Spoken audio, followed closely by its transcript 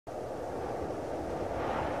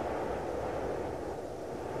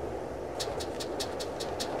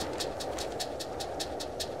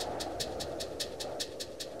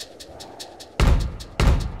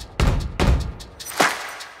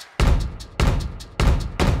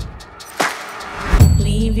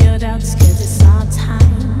doubts, cause it's our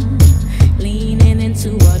time. Leaning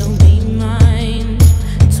into what'll be mine.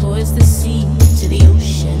 Towards the sea, to the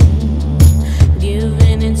ocean.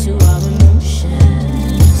 Giving into our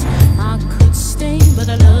emotions. I could stay, but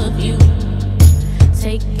I love you.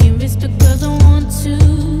 Taking risks because I want to.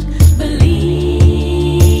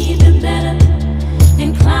 Believe in better.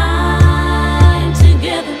 And climb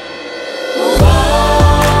together.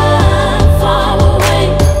 Run far away.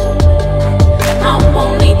 I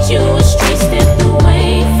won't lead you astray. Step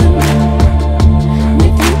away from me.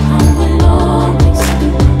 With you I will always be.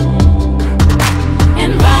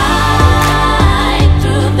 And right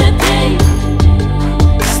through the day,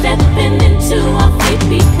 stepping into our faith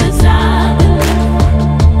because I believe.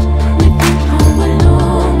 With you I will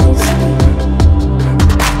always be.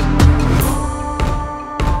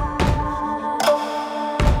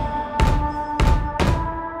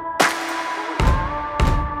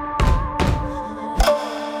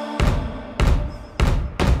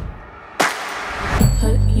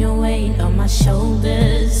 Put your weight on my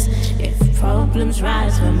shoulders. If problems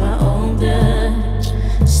rise when we're older,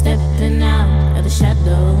 stepping out of the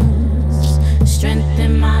shadows, strength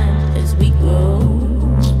in mind as we grow.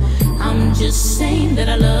 I'm just saying that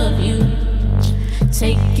I love you.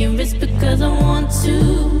 Taking risks because I want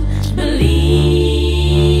to.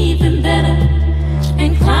 Believe in better.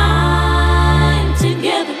 And climb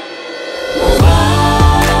together.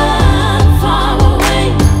 Run far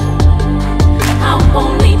away. I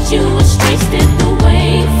won't lead you astray. Step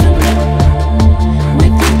away from me.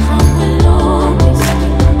 With you I will always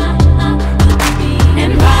be.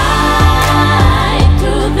 And right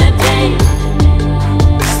through the day,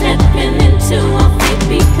 stepping into our faith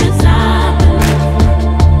because I believe.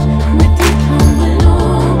 With you I will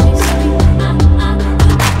always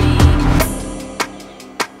be.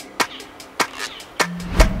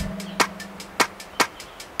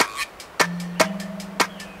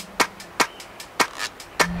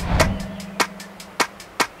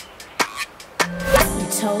 You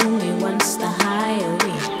told me once the higher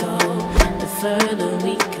we go, the further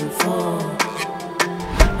we can fall.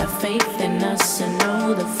 Have faith in us and